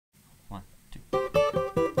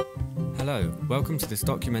Hello, welcome to this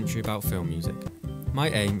documentary about film music. My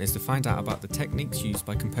aim is to find out about the techniques used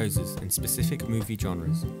by composers in specific movie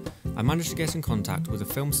genres. I managed to get in contact with a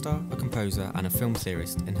film star, a composer and a film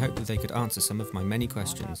theorist in hope that they could answer some of my many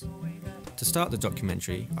questions. To start the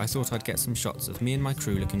documentary, I thought I'd get some shots of me and my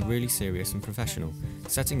crew looking really serious and professional,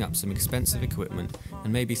 setting up some expensive equipment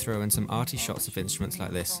and maybe throw in some arty shots of instruments like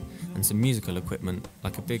this, and some musical equipment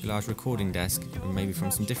like a big large recording desk and maybe from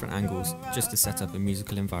some different angles just to set up a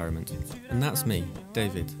musical environment. And that's me,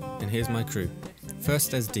 David, and here's my crew. First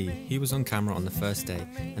there's Dee, he was on camera on the first day,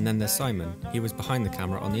 and then there's Simon, he was behind the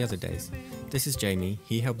camera on the other days. This is Jamie,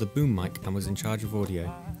 he held the boom mic and was in charge of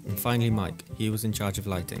audio, and finally Mike, he was in charge of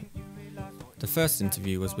lighting. The first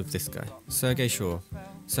interview was with this guy, Sergei Shaw.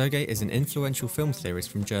 Sergei is an influential film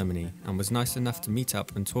theorist from Germany and was nice enough to meet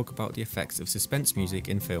up and talk about the effects of suspense music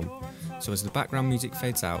in film. So as the background music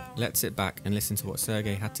fades out, let's sit back and listen to what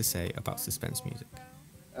Sergei had to say about suspense music.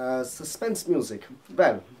 Suspense music.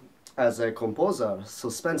 Well, as a composer,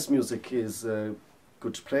 suspense music is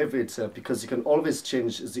good to play with because you can always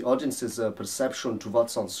change the audience's perception to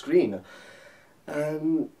what's on screen.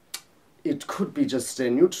 It could be just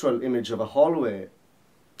a neutral image of a hallway,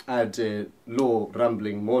 add a low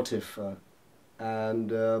rumbling motif,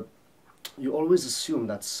 and you always assume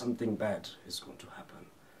that something bad is going to happen,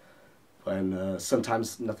 when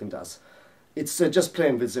sometimes nothing does. It's just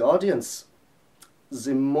playing with the audience.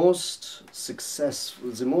 The most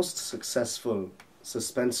successful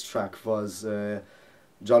suspense track was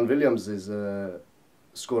John Williams's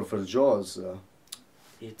score for Jaws.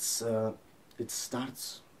 It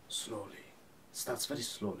starts slowly. It starts very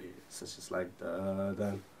slowly. It's just like then, and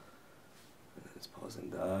then it's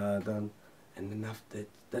pausing, then, and then after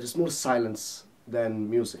there is more silence than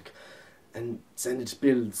music, and then it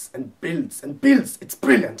builds and builds and builds. It's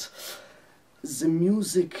brilliant. The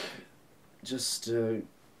music just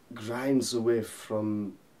grinds away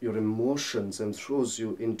from your emotions and throws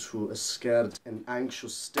you into a scared and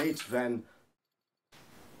anxious state when...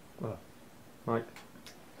 Well, Mike?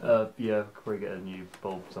 Yeah, could probably get a new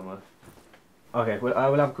bulb somewhere. Okay, well, I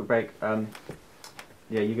will have a quick break. Yeah,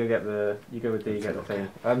 you go get the, you go with D, you get the thing.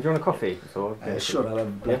 Do you want a coffee? Sure, I'll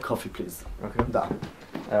have black coffee, please. Okay. Da.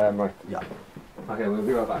 Right. Yeah. Okay, we'll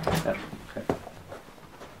be right back. Yeah. Okay.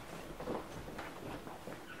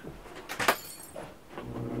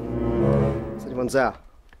 Is anyone there?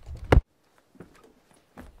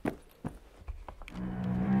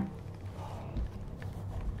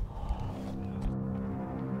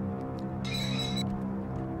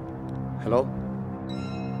 Hello?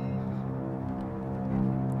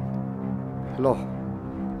 Hello?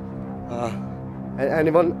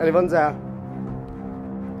 Anyone there?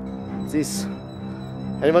 This?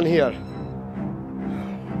 Anyone here?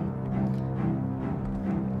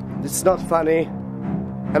 It's not funny.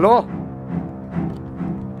 Hello?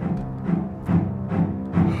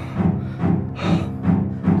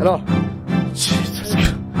 Hello? Jesus. I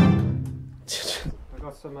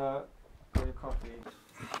got some for your coffee.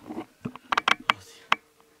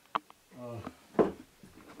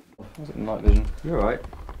 Was it night vision? You're right.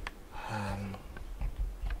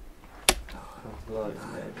 Does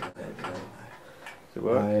it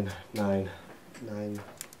work? Nine.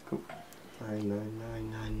 Cool.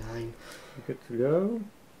 Nine. You good to go?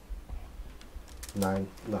 Nine.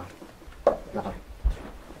 No.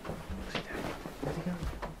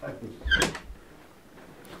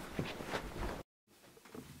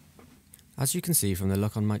 As you can see from the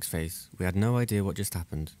look on Mike's face, we had no idea what just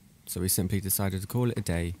happened, so we simply decided to call it a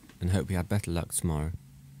day and hope we had better luck tomorrow.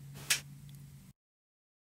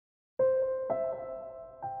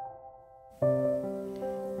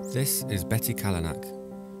 This is Betty Kalanak.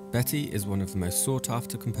 Betty is one of the most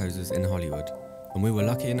sought-after composers in Hollywood, and we were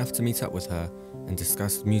lucky enough to meet up with her and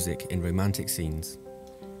discuss music in romantic scenes.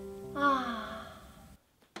 Ah,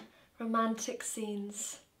 romantic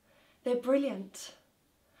scenes. They're brilliant.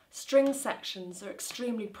 String sections are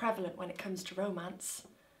extremely prevalent when it comes to romance.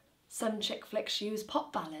 Some chick flicks use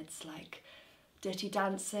pop ballads like Dirty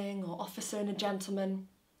Dancing or Officer and a Gentleman,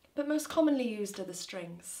 but most commonly used are the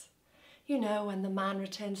strings. You know, when the man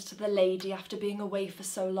returns to the lady after being away for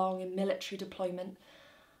so long in military deployment,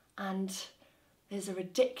 and there's a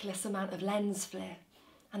ridiculous amount of lens flare,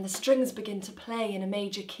 and the strings begin to play in a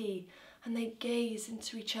major key, and they gaze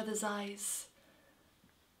into each other's eyes,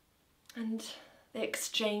 and they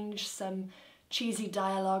exchange some cheesy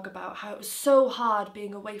dialogue about how it was so hard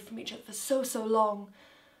being away from each other for so long,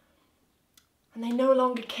 and they no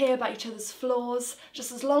longer care about each other's flaws,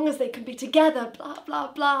 just as long as they can be together, blah, blah,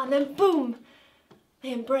 blah, and then boom,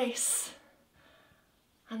 they embrace.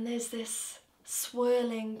 And there's this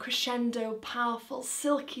swirling, crescendo, powerful,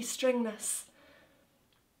 silky stringness.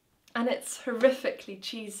 And it's horrifically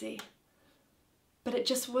cheesy. But it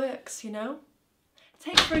just works, you know?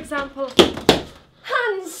 Take, for example,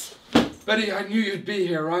 Hans! Betty, I knew you'd be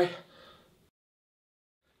here, right?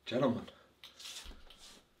 Gentlemen,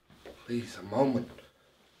 please, a moment.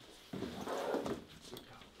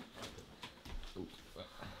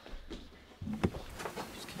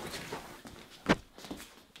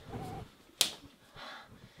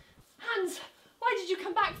 Hans, why did you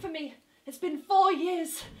come back for me? It's been 4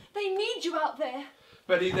 years. They need you out there.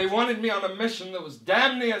 Betty, they wanted me on a mission that was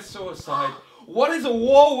damn near suicide. What is a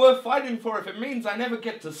war worth fighting for if it means I never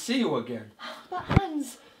get to see you again? But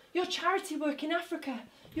Hans, your charity work in Africa.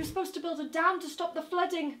 You're supposed to build a dam to stop the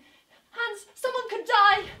flooding. Hans, someone could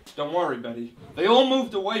die. Don't worry, Betty. They all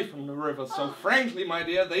moved away from the river, so frankly, my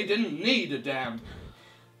dear, they didn't need a dam.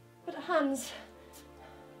 But Hans,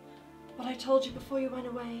 what I told you before you went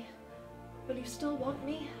away, will you still want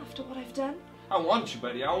me after what I've done? I want you,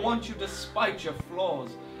 Betty. I want you despite your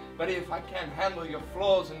flaws. Betty, if I can't handle your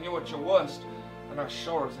flaws and you at your worst, then I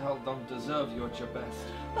sure as hell don't deserve you at your best.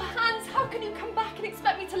 But Hans, how can you come back and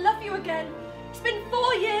expect me to love you again? It's been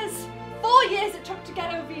 4 years. 4 years it took to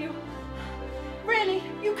get over you. Really,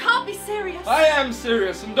 you can't be serious. I am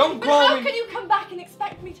serious, and don't But call how me... can you come back and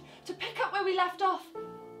expect me to pick up where we left off?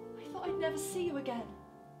 I thought I'd never see you again.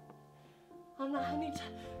 I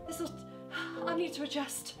need to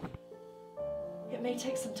adjust. It may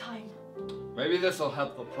take some time. Maybe this'll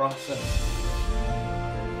help the process.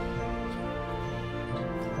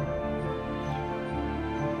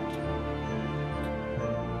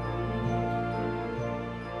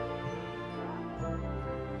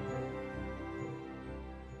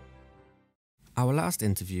 Our last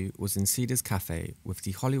interview was in Cedars Cafe with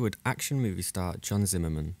the Hollywood action movie star John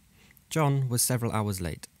Zimmerman. John was several hours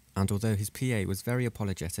late, and although his PA was very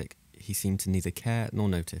apologetic, he seemed to neither care nor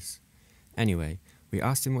notice. Anyway, we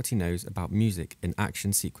asked him what he knows about music in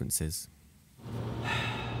action sequences.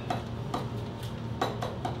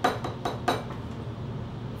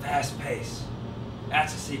 Fast pace.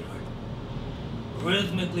 That's a secret.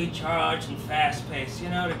 Rhythmically charged and fast paced, you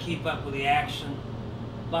know, to keep up with the action.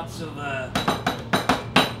 Lots of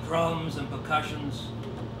drums and percussions.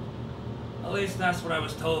 At least that's what I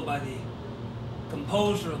was told by the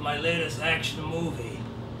composer of my latest action movie,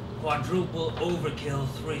 Quadruple Overkill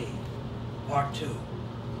 3, Part 2.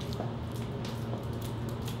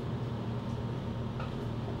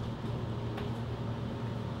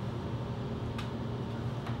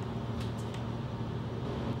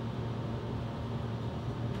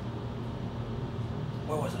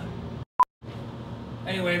 Where was I?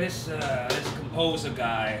 Anyway, this composer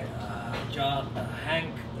guy,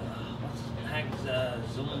 Hank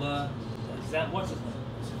Zumba, is that, what's his name?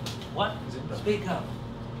 What? Zimba. Speak up.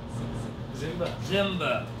 Zimba.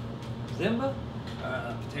 Zimba?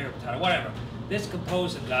 Potato, whatever. This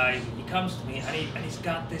composer guy, he comes to me and he's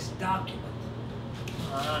got this document.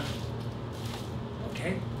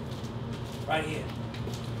 Okay? Right here.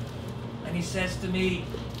 And he says to me,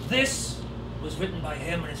 this was written by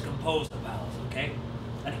him and his composer pals, okay?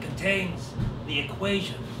 And it contains the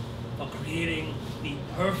equation for creating the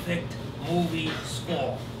perfect movie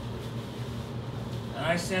score. And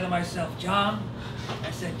I said to myself, John,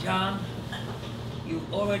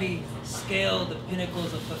 you've already scaled the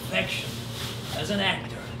pinnacles of perfection as an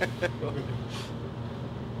actor.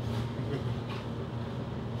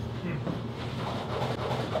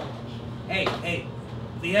 Hey,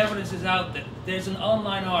 the evidence is out there. There's an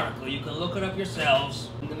online article, you can look it up yourselves,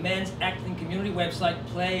 on the men's acting community website,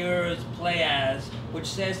 Players, Play As, which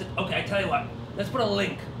says that, okay, I tell you what, let's put a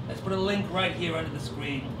link right here under the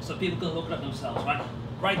screen so people can look it up themselves, right?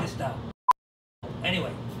 Write this down.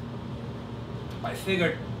 Anyway, I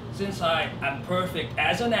figured since I am perfect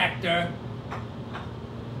as an actor,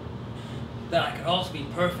 that I could also be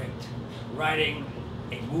perfect writing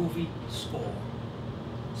a movie score.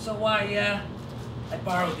 So I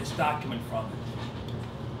borrowed this document from him.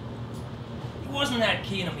 He wasn't that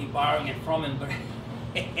keen on me borrowing it from him, but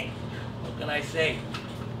what can I say?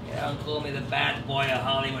 You don't call me the bad boy of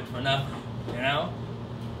Hollywood for nothing, you know?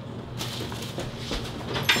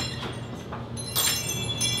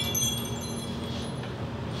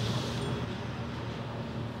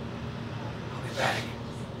 I'll be back.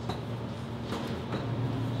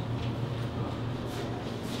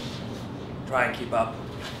 Try and keep up.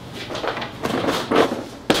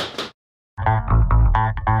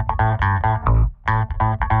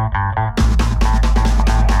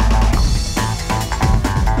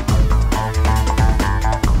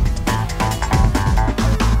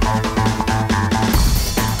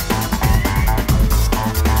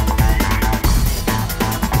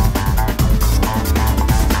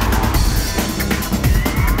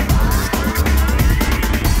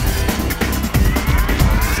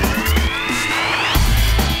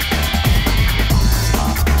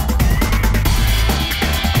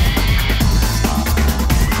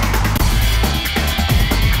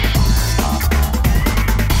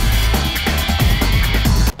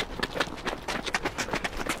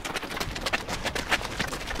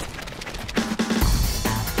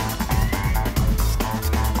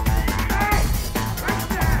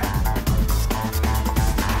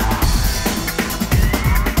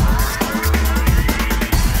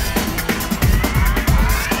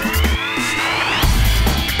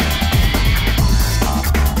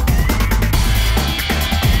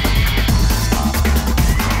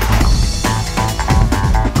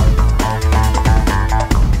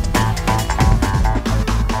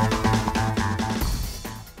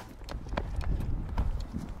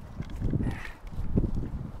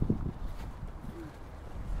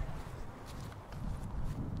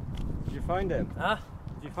 find him? Huh?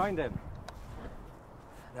 Did you find him?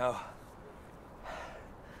 No.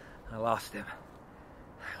 I lost him.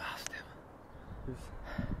 I lost him.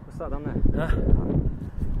 What's that down there? Huh?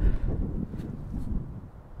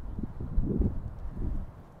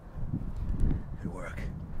 Good work.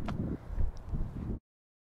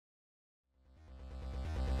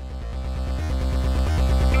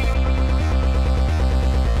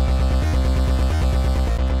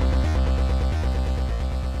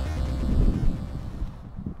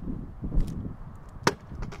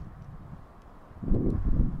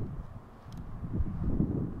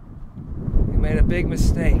 You made a big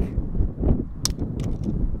mistake,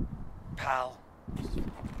 pal.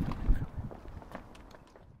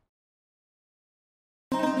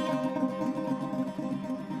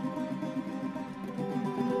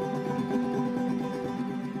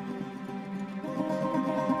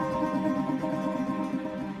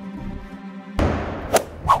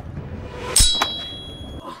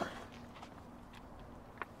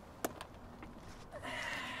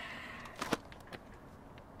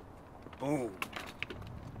 Boom.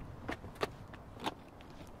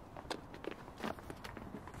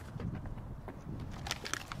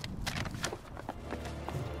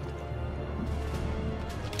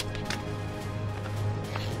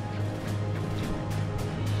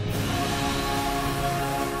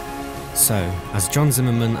 So, as John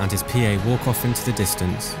Zimmerman and his PA walk off into the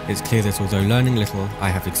distance, it's clear that although learning little, I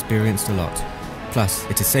have experienced a lot. Plus,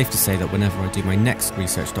 it is safe to say that whenever I do my next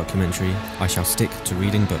research documentary, I shall stick to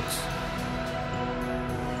reading books.